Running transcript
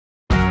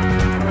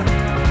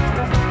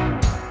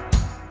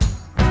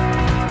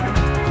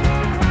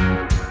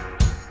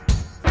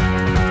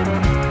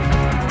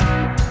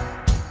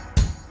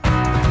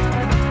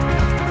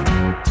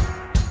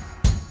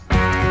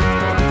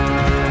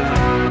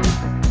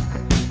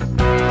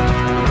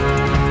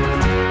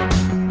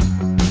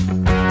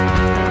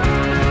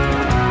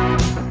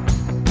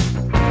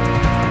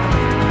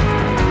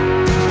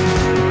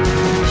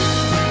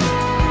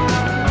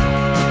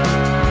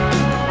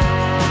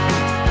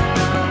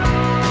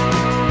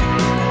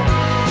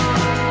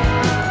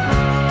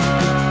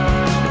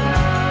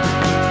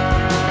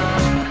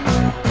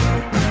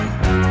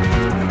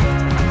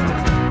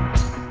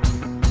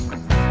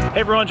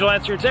Hey everyone, Joel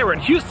Hansen here. Today we're in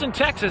Houston,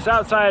 Texas,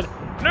 outside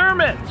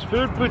Nerman's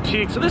Food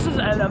Boutique. So this is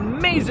an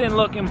amazing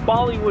looking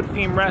Bollywood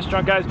themed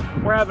restaurant, guys.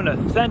 We're having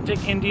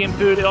authentic Indian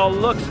food. It all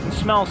looks and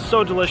smells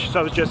so delicious.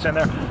 I was just in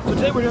there. So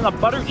today we're doing a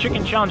butter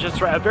chicken challenge.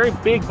 That's right, a very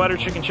big butter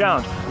chicken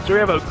challenge. So we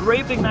have a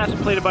great big massive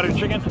plate of butter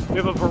chicken. We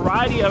have a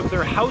variety of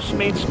their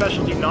house-made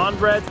specialty naan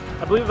breads.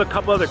 I believe a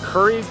couple other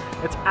curries.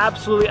 It's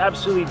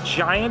absolutely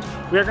giant.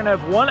 We are gonna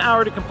have 1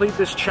 hour to complete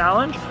this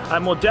challenge,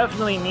 and we'll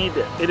definitely need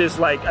it. It is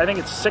like, I think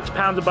it's 6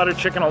 pounds of butter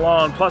chicken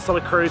alone, plus all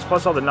the curries,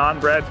 plus all the naan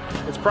breads.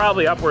 It's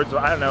probably upwards of,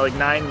 I don't know, like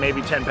 9,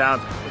 maybe 10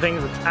 pounds. The thing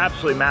is, it's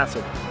absolutely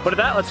massive. But with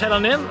that, let's head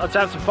on in, let's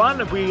have some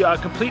fun. If we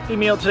complete the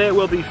meal today, it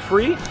will be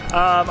free.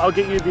 I'll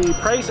get you the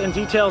price and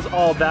details,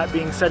 all that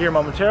being said here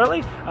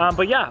momentarily.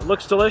 But yeah,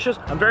 looks delicious.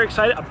 I'm very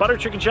excited. A butter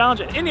chicken challenge,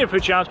 an Indian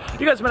food challenge.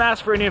 You guys have been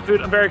asking for Indian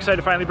food. I'm very excited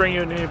to finally bring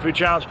you an Indian food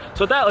challenge.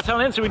 So with that, let's head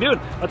on in, see what we do.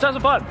 Let's have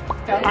some fun.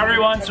 All right,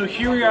 everyone, so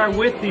here we are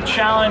with the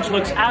challenge.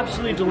 Looks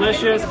absolutely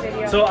delicious.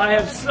 So I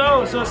have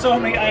so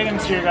many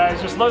items here,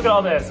 guys. Just look at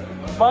all this.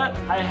 But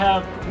I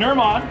have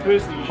Nirman, who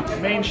is the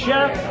main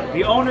chef,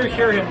 the owner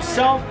here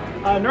himself.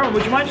 Nirman,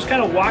 would you mind just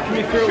kind of walking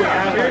me through what I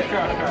have here?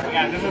 Sure.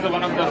 Yeah, this is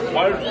one of the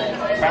world's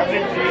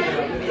favorite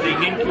food. The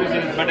Indian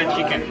cuisine is butter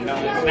chicken. You know,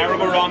 it's never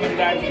go wrong in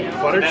that.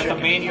 Butter That's chicken.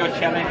 the main your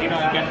challenge. You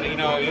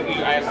know, you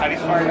can, I am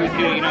satisfied with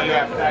you. You know, you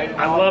have tried.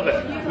 I love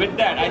it. With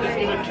that, I just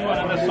give it 2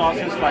 other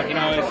sauces. Like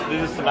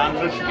this is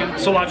cilantro chicken.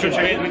 Cilantro It's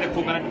chicken. made with a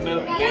coconut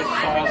milk based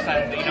sauce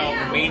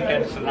and mint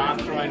and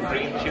cilantro and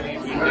green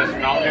chilies. We just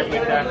rounded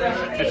with that.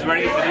 It's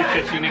very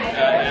delicious, unique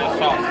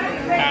sauce.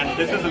 And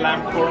this is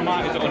lamb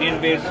korma. It's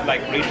onion based,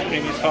 like rich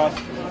creamy sauce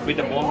with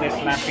the boneless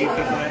lamb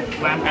pieces in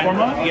it. Lamb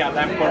korma? Yeah,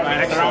 lamb korma.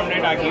 And around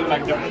it, I give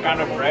like different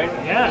kind of bread.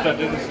 Yeah. So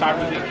this is start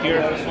with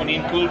here. This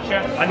onion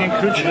kulcha. Onion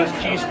kulcha. This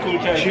is cheese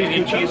kulcha.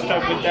 Cheese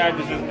stuff with that.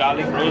 This is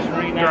garlic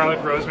rosemary naan.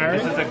 Garlic rosemary.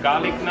 This is a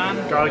garlic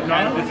naan. Garlic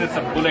naan. And this is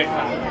a bullet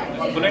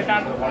naan. Bullet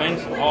naan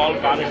blends all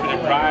garlic with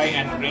a dry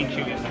and green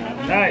chilies in it.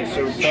 Nice,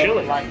 so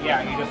chili. Like,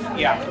 yeah, you just,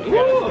 yeah.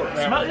 Ooh,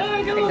 smell, yeah,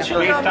 I get a little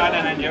chili. Please start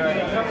and enjoy.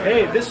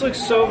 Hey, this looks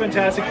so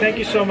fantastic. Thank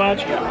you so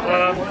much.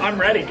 I'm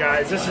ready,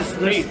 guys. This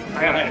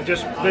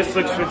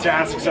looks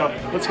fantastic. So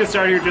let's get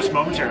started here just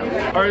momentarily.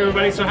 All right,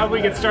 everybody. So how do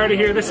we get started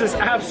here? This is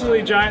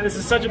absolutely giant. This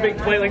is such a big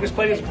plate. Like, this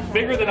plate is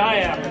bigger than I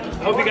am.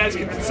 I hope you guys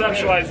can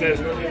conceptualize this.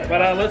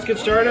 But let's get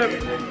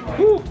started.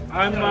 Whew,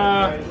 I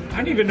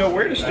don't even know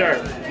where to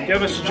start. Do you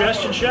have a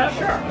suggestion, chef?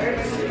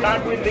 Sure.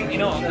 Start with the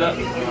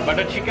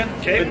butter chicken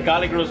with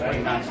garlic rosemary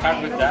naan.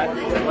 Start with that.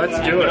 Let's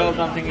do it. And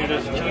something you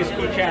just cheese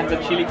kulcha and the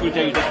chili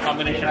kulcha. You just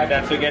combination of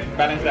that so you get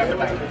balanced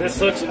appetite. This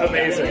looks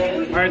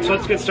amazing. All right, so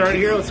let's get started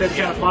here. Let's hit the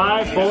count of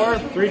 5, 4,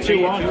 3,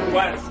 2, 1. 3, 2,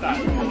 1. Start.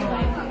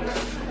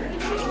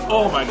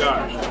 Oh my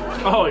gosh.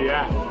 Oh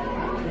yeah.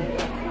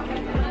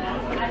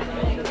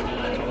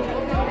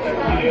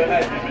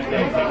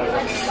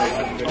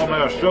 Oh my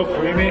gosh, so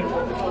creamy.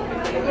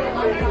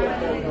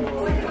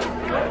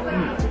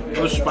 It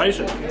was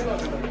spicy.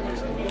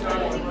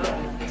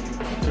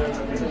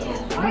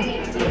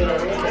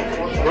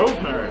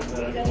 Rosemary.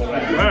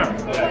 Man.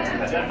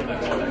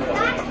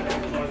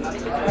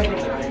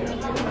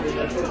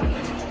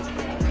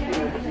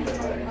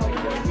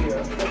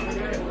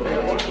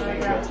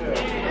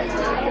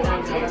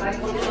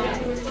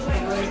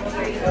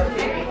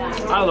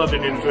 I love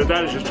Indian food.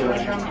 That is just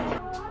delicious.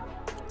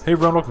 Hey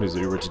everyone, welcome to the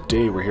video where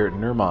today we're here at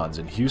Nirman's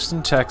in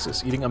Houston,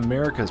 Texas, eating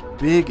America's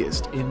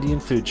biggest Indian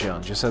food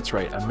challenge. Yes, that's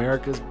right,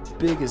 America's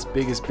biggest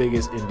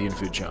Indian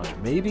food challenge.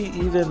 Maybe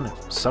even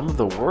some of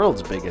the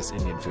world's biggest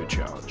Indian food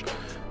challenge.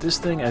 This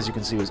thing, as you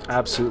can see, was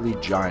absolutely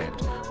giant.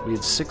 We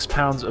had 6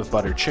 pounds of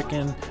butter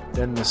chicken,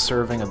 then the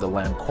serving of the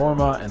lamb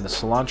korma and the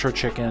cilantro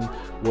chicken,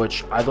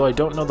 which, although I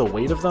don't know the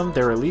weight of them,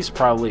 they're at least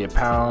probably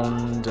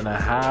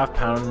 1.5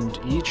 pounds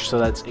each, so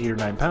that's 8 or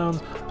 9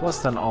 pounds,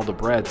 plus then all the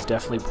breads,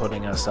 definitely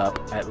putting us up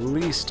at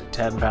least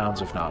 10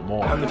 pounds, if not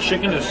more. And the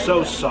chicken is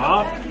so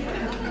soft.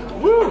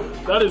 Woo!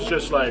 That is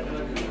just like,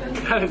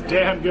 that is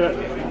damn good.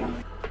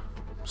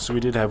 So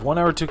we did have 1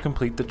 hour to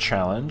complete the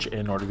challenge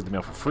in order to get the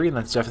meal for free, and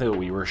that's definitely what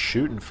we were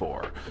shooting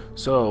for.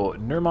 So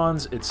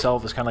Nirman's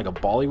itself is kind of like a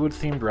Bollywood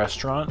themed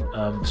restaurant,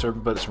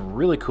 serving but some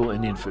really cool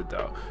Indian food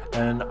though.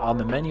 And on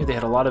the menu they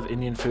had a lot of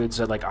Indian foods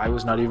that like I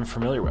was not even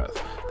familiar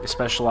with. They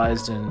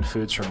specialized in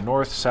foods from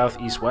North,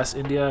 South, East, West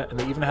India, and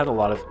they even had a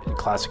lot of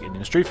classic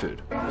Indian street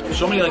food.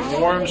 So many like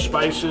warm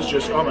spices,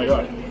 just oh my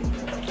god.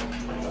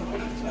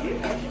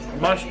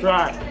 Must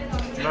try.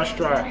 Must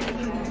try.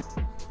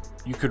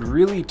 You could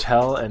really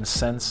tell and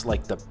sense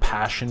like the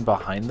passion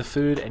behind the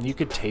food, and you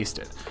could taste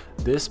it.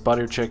 This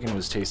butter chicken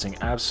was tasting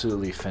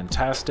absolutely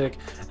fantastic,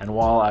 and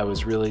while I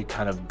was really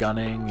kind of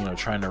gunning,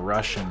 trying to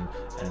rush and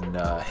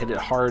hit it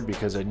hard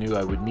because I knew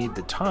I would need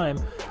the time,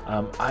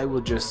 I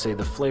would just say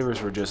the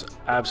flavors were just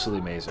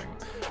absolutely amazing.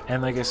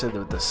 And like I said,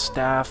 the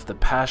staff, the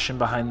passion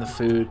behind the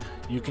food,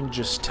 you can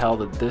just tell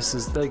that this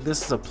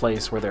is a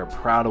place where they're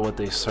proud of what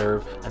they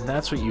serve, and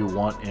that's what you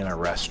want in a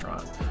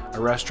restaurant. A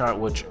restaurant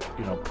which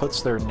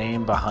puts their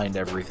name behind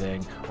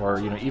everything, or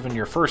even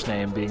your first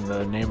name being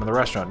the name of the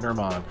restaurant,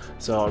 Nirman.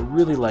 So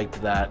really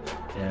liked that,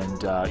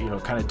 and you know,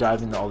 kind of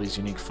diving into all these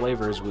unique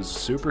flavors was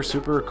super,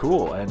 super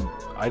cool, and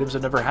items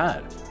I've never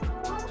had.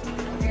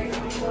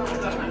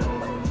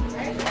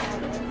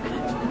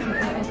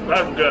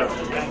 That's good.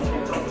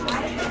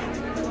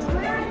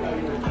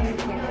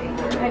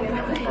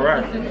 All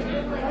right.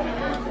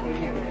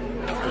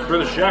 For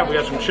the chef, we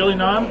got some chili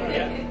naan.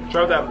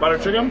 Try that butter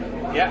chicken.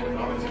 Yeah.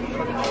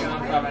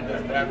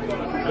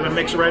 I'm gonna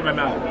mix it right in my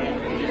mouth.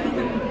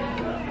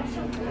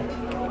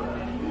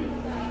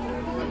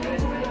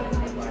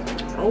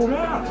 Oh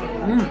yeah.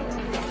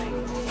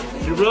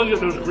 You really get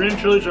those green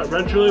chilies, that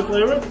red chili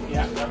flavor.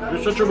 Yeah.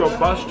 There's such a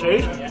robust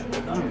taste. Yeah.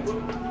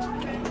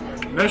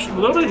 Nice, a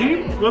little bit of heat,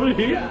 a little bit of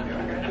heat.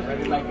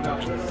 Very like, you know.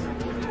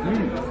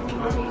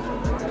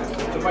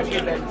 So much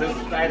heat that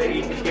just try to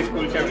eat this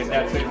kulcha with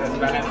that, so it just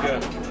balance your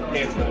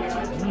taste.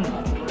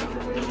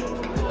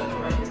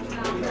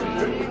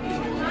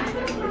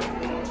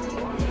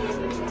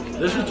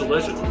 This is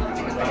delicious.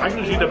 I can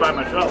just eat it by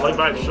myself, like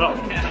by itself.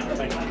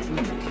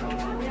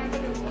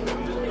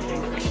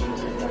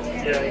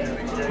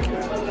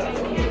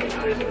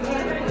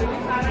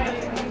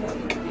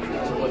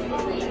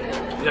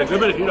 Yeah, good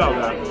bit of heat out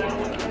of that.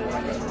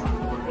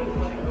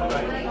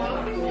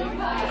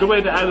 Good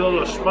way to add a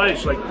little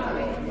spice, like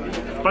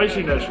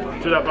spiciness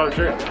to that butter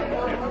chicken.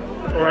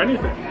 Or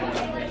anything.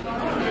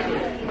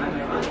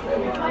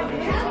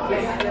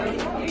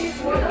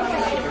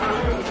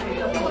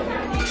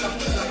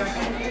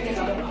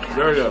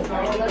 Very good.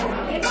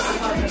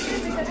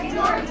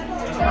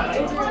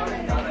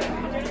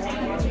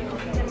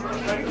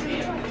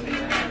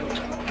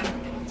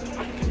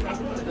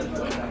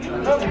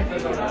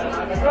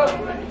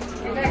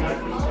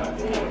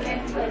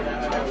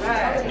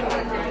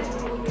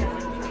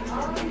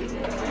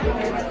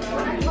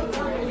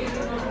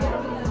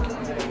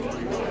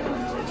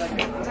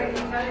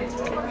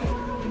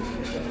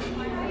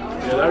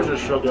 Yeah, that was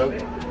just so good.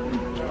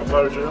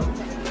 Butter chicken.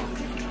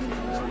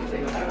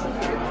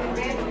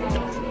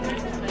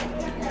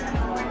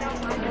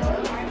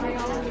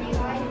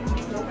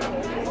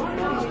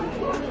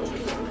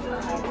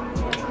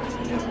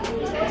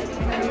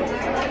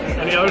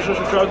 Any others just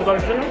to try with the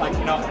butter chicken? Like,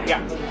 you know,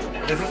 yeah.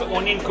 This is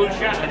onion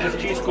kulcha and this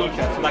is cheese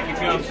kulcha. So like if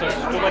you have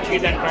too much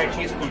heat, then try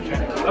cheese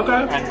kulcha.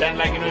 Okay. And then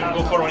like, you know, you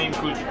go for onion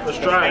kulcha. Let's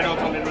try it. And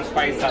also a little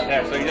spice out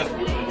there. So you just...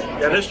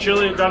 Yeah, this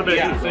chili got a bit of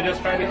Yeah, heat. so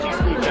just try the cheese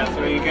kulcha.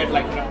 So you get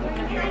like, you know,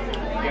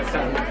 get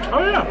some...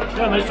 Oh yeah.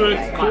 Yeah, nice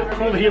to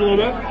cool the heat a little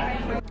bit.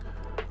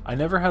 I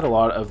never had a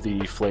lot of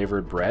the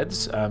flavored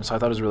breads, so I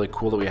thought it was really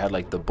cool that we had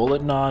like the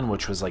bullet naan,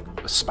 which was like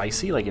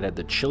spicy, like it had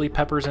the chili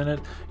peppers in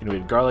it. You know, we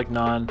had garlic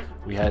naan,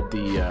 we had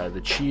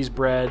the cheese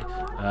bread,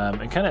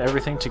 and kind of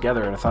everything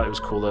together. And I thought it was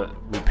cool that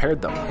we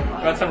paired them.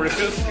 Got some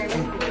refills?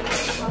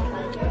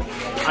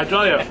 I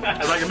tell you, if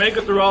I can make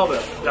it through all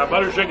this, that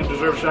butter chicken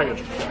deserves seconds.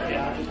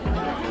 Yeah.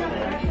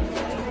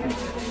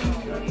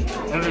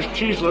 And there's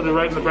cheese literally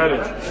right in the bread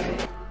here.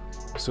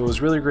 So it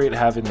was really great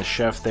having the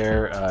chef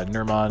there,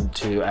 Nurman,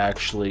 to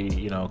actually,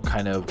 you know,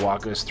 kind of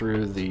walk us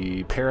through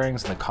the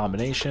pairings and the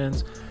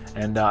combinations.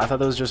 And I thought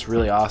that was just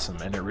really awesome,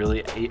 and it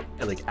really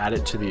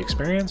added to the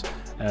experience.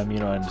 You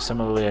know, and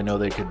similarly, I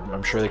know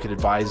I'm sure they could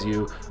advise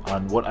you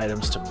on what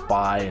items to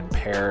buy and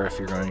pair if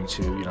you're going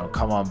to, you know,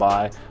 come on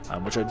by,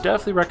 which I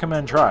definitely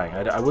recommend trying.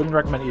 I wouldn't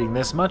recommend eating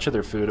this much of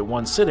their food at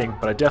one sitting,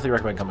 but I definitely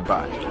recommend coming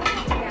by.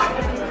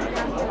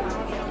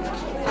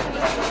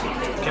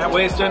 Can't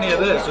waste any of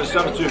this. This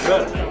stuff's too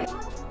good.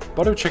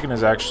 Butter chicken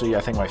is actually, I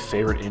think, my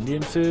favorite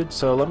Indian food,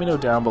 so let me know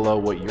down below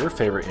what your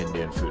favorite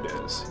Indian food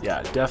is.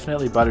 Yeah,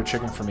 definitely butter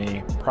chicken for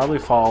me, probably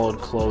followed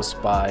close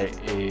by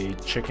a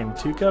chicken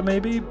tikka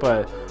maybe,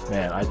 but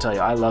man, I tell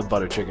you, I love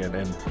butter chicken,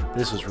 and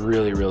this was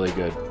really, really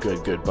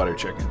good butter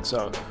chicken.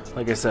 So,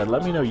 like I said,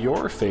 let me know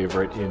your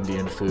favorite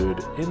Indian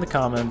food in the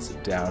comments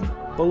down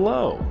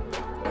below.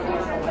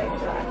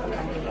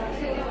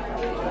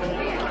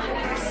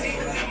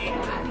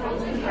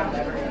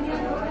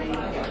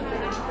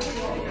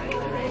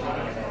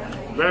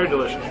 Very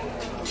delicious.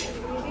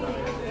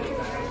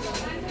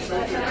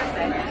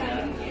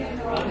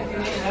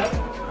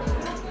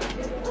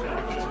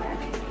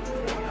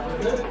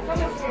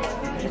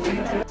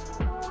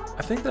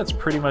 I think that's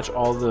pretty much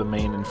all the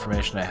main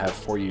information I have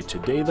for you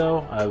today,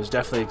 though. I was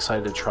definitely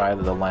excited to try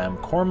the lamb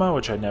korma,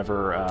 which I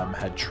never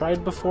had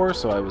tried before,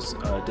 so I was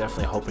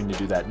definitely hoping to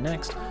do that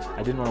next.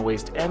 I didn't want to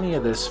waste any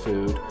of this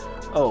food.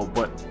 Oh,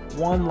 but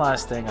one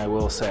last thing I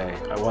will say.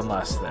 One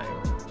last thing.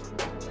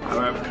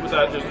 Alright, put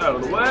that just out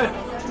of the way.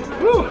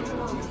 Whew,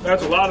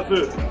 that's a lot of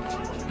food.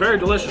 Very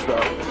delicious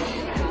though.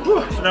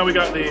 Whew, so now we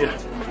got the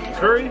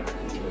curry,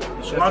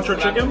 the cilantro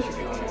chicken,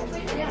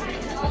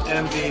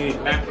 and the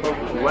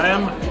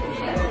lamb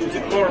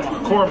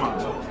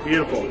korma.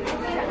 Beautiful.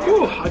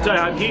 Whew, I tell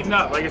you, I'm heating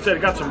up. Like I said,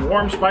 it got some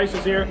warm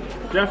spices here.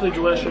 Definitely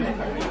delicious.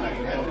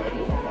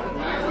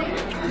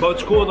 But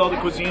what's cool with all the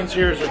cuisines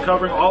here is they're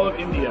covering all of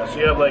India. So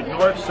you have like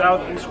north,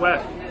 south, east,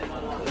 west.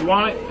 If you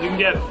want it, you can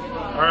get it.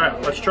 All right,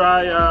 let's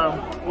try.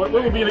 What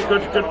would be a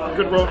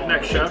good road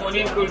next, chef?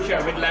 Onion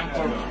kulcha with lamb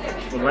korma.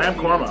 With lamb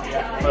korma.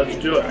 Let's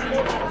do it.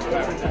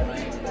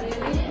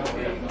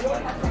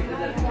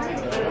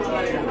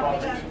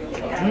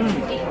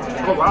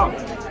 Oh wow,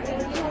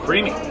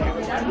 creamy.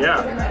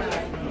 Yeah.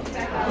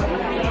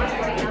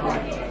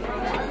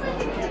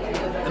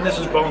 And this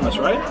is boneless,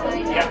 right?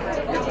 Yeah.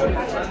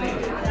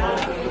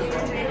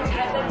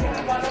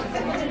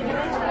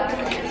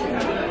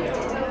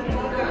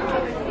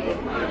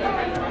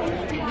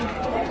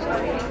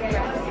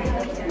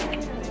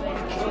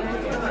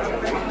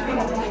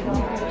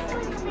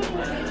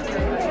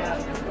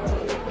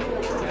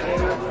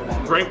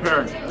 Great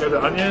pairing. You have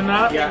the onion in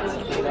that? Yeah.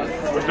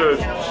 With the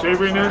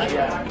savoriness,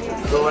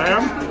 the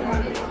lamb.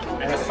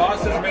 And the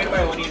sauce is made by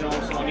onion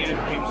also, onion and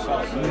cream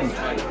sauce. So it's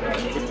like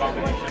a good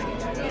combination.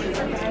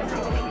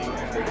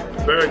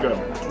 Very good.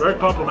 Very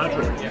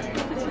complimentary.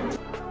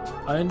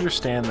 I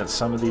understand that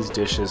some of these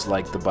dishes,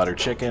 like the butter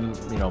chicken,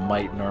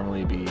 might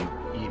normally be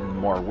eaten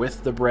more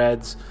with the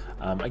breads.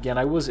 Again,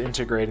 I was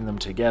integrating them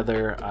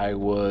together. I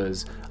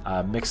was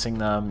mixing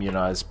them,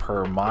 as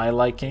per my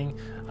liking.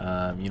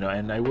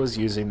 And I was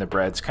using the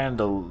breads kind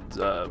of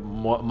to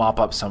mop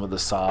up some of the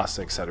sauce,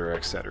 etc.,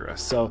 etc.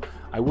 So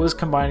I was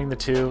combining the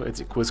two.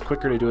 It was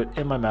quicker to do it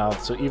in my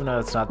mouth. So even though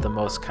it's not the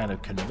most kind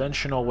of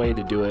conventional way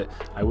to do it,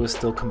 I was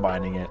still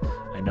combining it.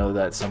 I know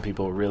that some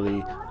people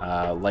really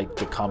like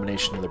the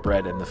combination of the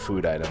bread and the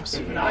food items.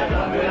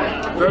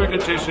 Very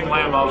good tasting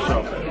lamb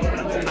also.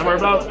 And we're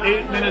about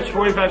 8 minutes,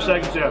 45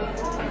 seconds in.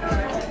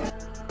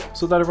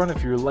 So that everyone,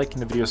 if you're liking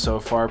the video so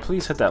far,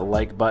 please hit that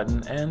like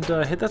button and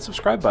hit that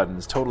subscribe button.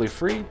 It's totally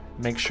free.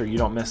 Make sure you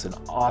don't miss an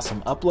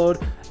awesome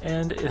upload,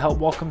 and it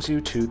welcomes you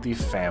to the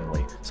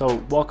family. So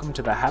welcome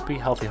to the happy,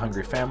 healthy,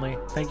 hungry family.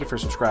 Thank you for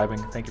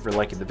subscribing. Thank you for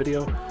liking the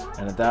video.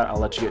 And at that, I'll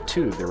let you get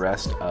to the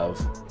rest of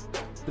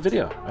the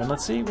video. And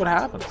let's see what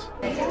happens.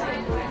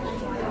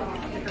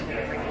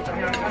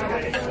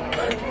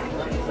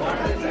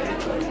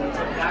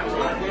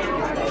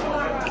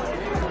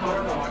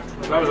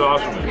 That was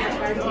awesome.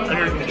 And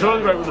you're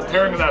totally right with the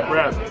pairing of that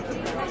bread.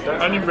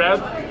 That onion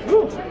bread.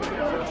 Woo.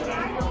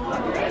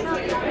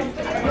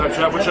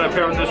 What should I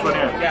pair with this one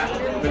here? Yeah,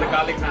 with the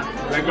garlic naan.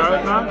 The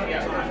garlic naan?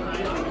 Yeah.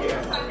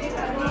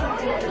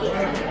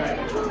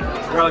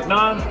 Garlic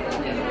naan.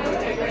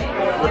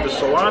 With the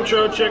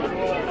cilantro chicken.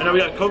 And then we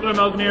got coconut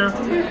milk in here.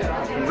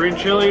 And green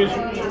chilies.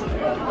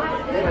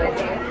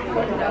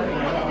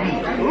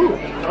 Ooh.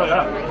 Oh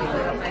yeah.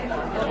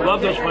 I love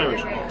those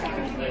flavors.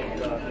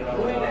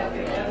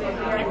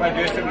 I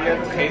do it to be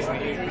tasty.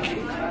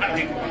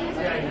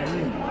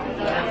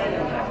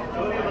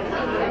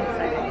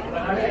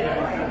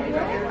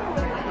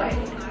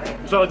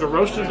 Is that like a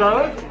roasted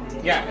garlic?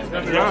 Yeah, it's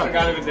going to be roasted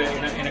garlic with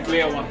in a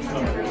clear one. So.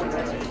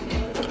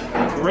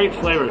 Great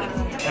flavors.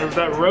 And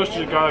that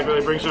roasted garlic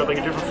really brings out like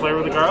a different flavor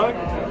of the garlic.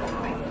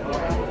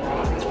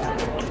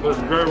 It goes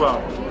very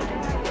well.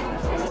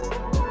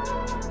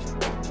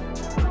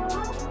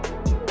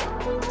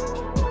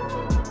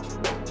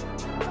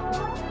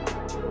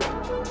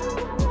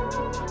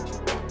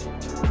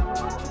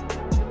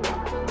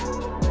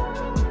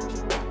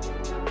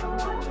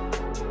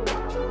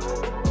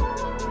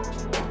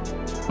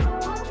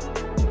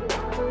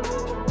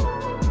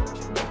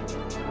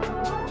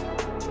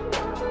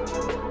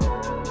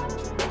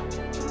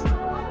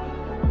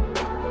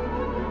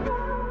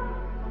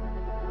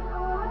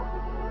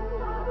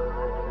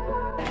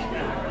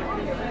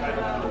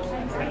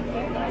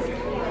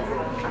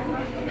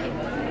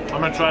 I'm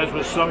going to try this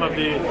with some of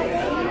the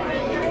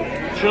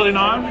chili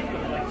naan.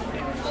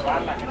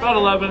 About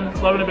 11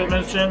 and a bit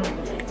minutes in.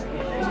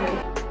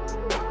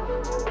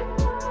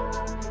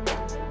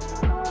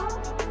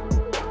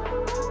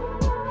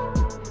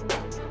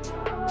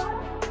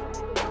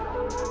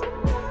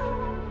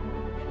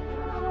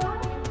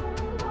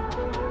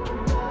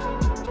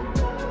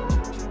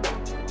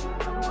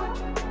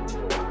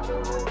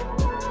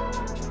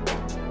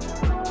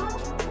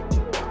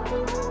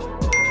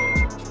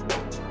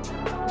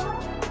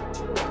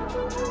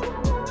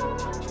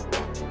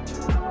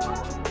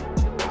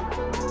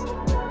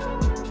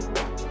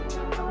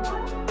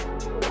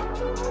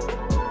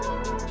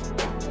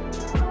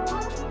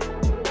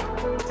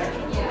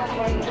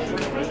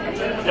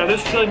 Yeah,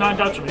 this chili naan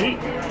got some heat.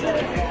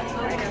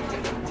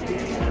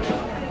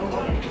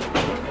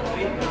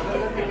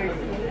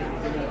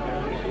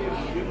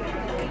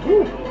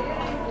 Woo.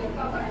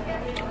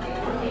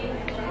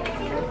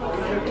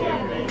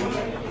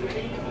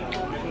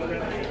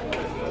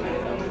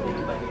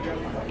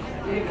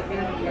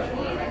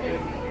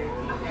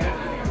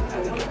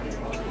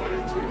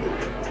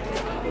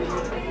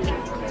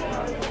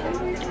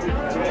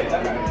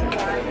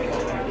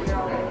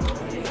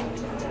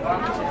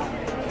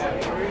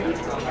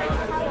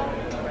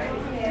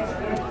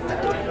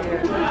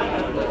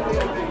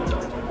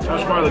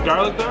 That's more of the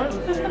garlic there.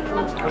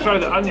 Or sorry,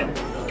 the onion.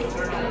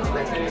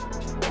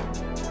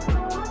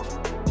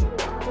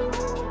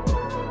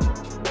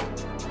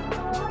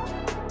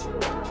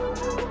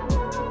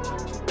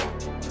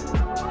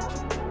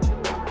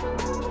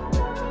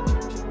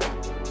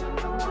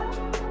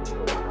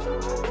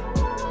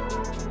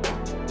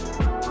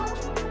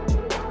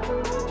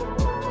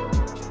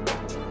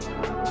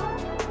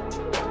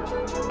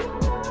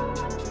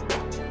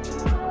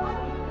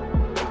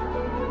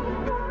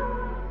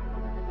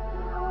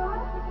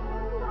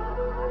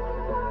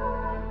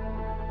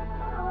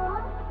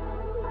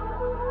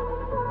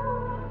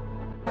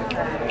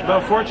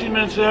 About 14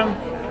 minutes in,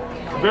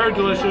 very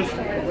delicious,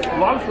 a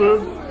lot of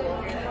food.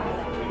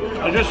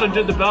 I just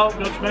undid the belt,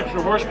 got some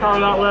extra horsepower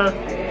that way.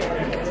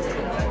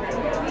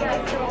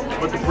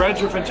 But the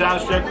breads are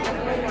fantastic.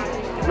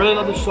 Really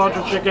love the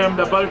cilantro chicken,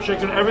 the butter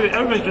chicken,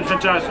 everything's been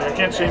fantastic. I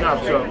can't say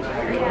enough, so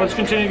let's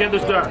continue to get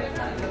this done.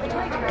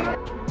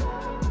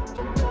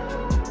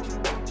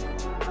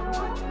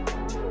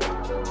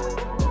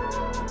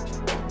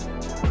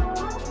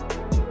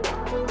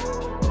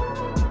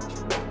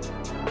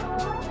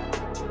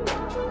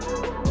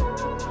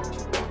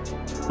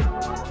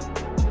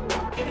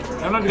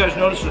 I don't know if you guys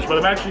noticed this, but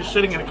I'm actually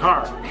sitting in a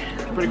car.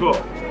 It's pretty cool.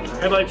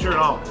 Headlights are and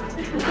all.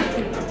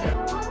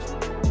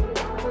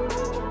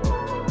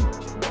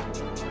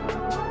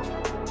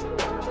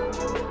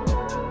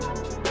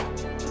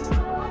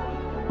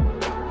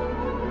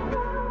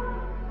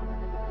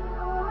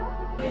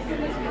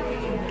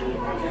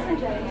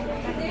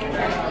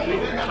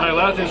 Alright,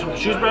 last thing is some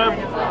cheese bread,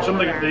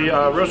 some of the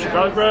roasted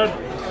garlic bread.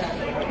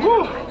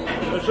 Woo!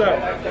 That's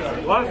that.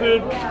 A lot of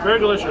food, very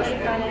delicious.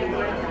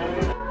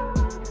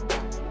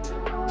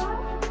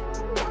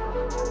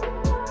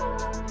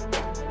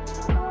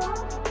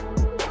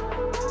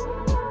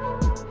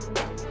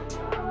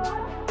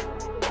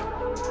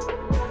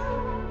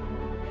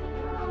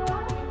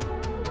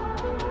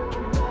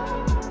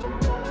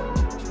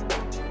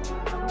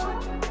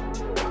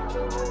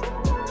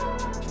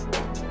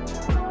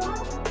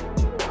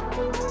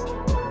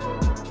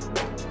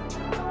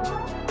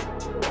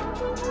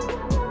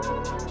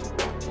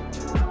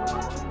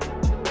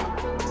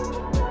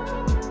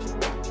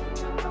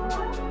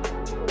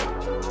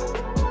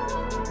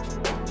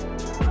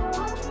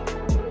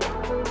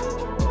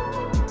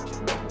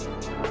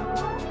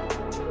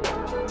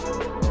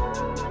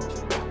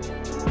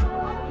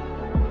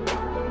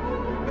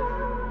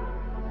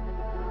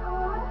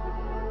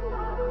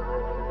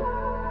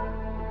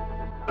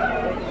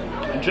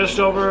 Just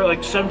over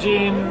like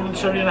 17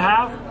 and a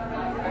half.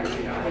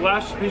 The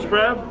last piece of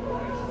bread,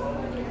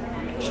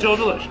 still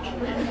delicious.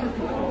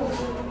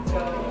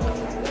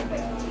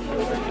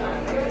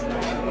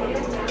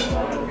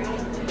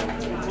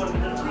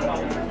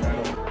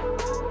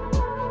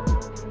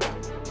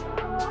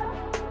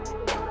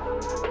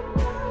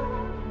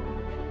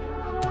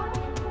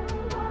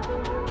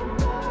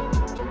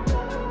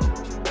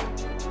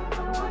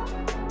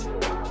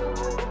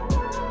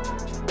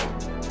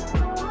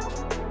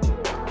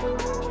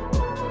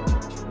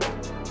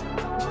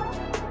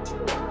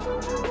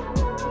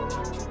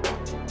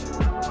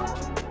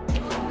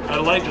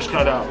 The light just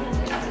cut out.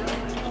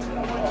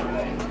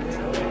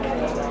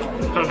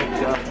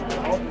 Yeah.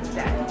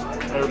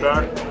 Hey, we're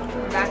back.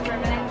 We're back for a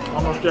minute.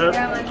 Almost dead.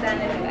 We're almost done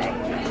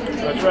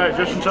anyway. That's right,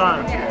 just in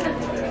time. Yeah.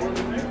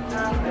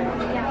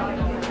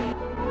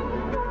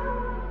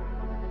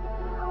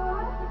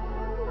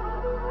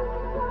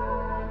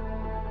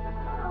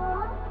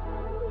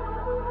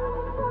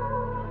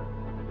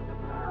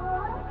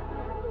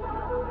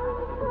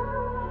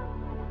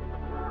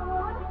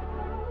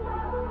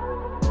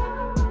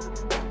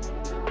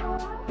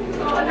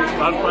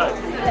 Last bite.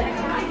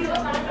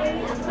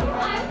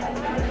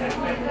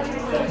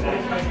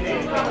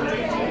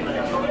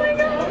 Oh my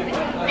god!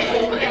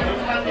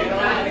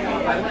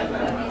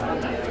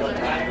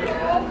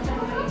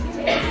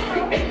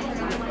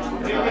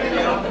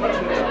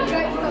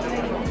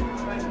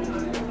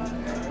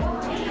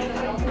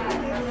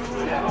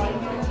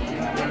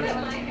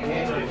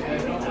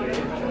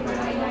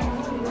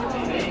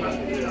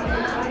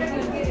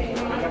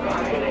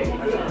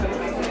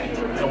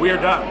 And we are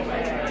done.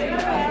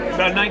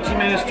 About 19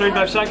 minutes,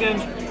 35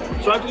 seconds.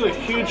 So I have to do a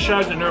huge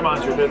shout out to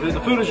Nurmans here. The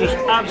food is just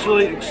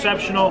absolutely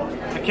exceptional.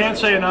 I can't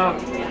say enough.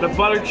 The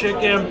butter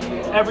chicken,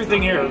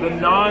 everything here. The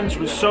naans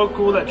was so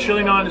cool. That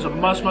chili naan is a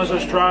must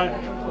try.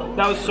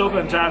 That was so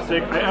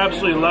fantastic. I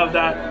absolutely love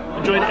that.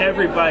 Enjoyed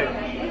every bite.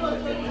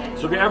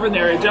 So if you're ever in the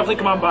area, definitely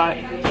come on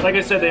by. Like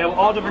I said, they have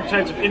all different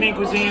types of Indian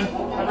cuisine,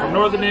 from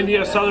northern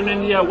India, southern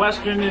India,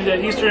 western India,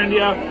 eastern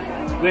India.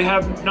 They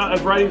have a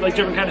variety of like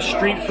different kind of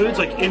street foods,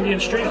 like Indian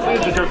street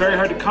foods, which are very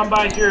hard to come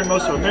by here in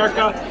most of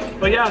America.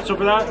 But yeah, so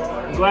for that,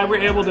 I'm glad we're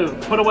able to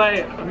put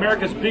away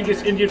America's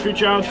biggest Indian food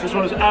challenge. This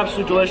one is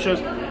absolutely delicious.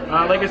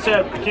 Like I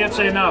said, I can't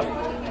say enough.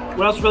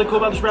 What else is really cool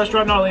about this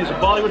restaurant? Not only is it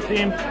Bollywood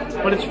themed,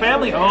 but it's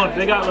family owned.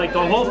 They got like the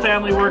whole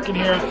family working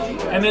here,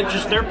 and it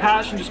just their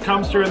passion just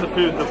comes through in the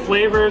food, the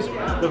flavors,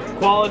 the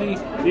quality,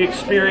 the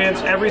experience,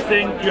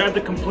 everything. You have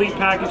the complete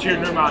package here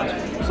at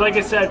Nurmans. So like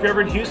I said, if you're ever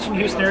in Houston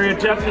area,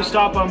 definitely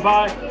stop on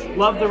by.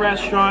 Love the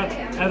restaurant.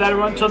 And that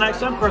everyone, until next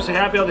time, of course, say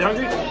happy, healthy,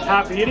 hungry,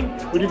 happy eating.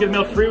 We do get a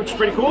meal free, which is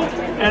pretty cool.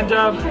 And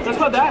that's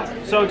about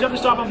that. So definitely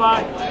stop on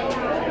by.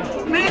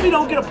 Maybe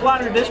don't get a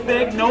platter this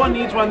big. No one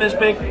needs one this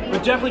big.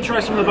 But definitely try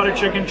some of the butter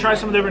chicken. Try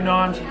some of the different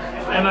naans.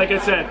 And like I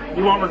said,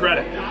 you won't regret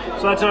it.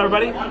 So that's it,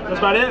 everybody. That's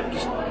about it.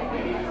 Just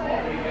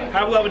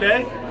have a lovely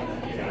day.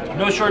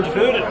 No shortage of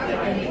food.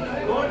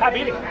 And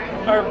happy eating.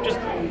 Or just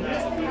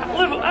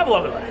have a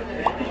lovely life.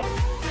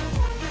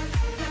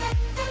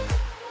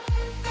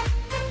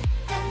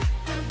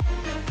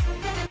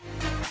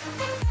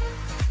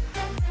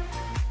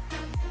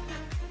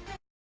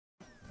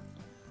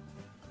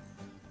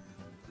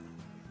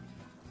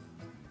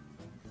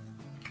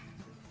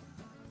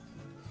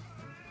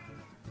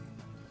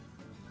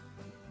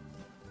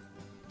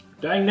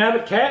 Dang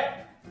nabbit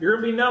cat, you're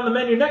gonna be down the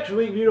menu next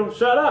week if you don't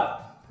shut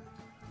up.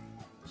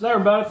 So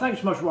everybody,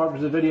 thanks so much for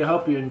watching the video.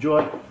 Hope you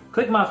enjoyed.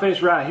 Click my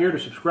face right here to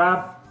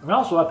subscribe. And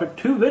also I picked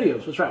 2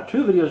 videos. That's right,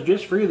 2 videos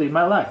just for you that you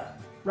might like.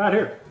 Right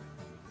here.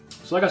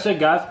 So like I said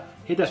guys,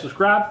 hit that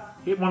subscribe,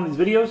 hit one of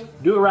these videos,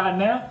 do it right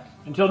now.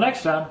 Until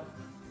next time,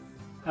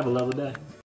 have a lovely day.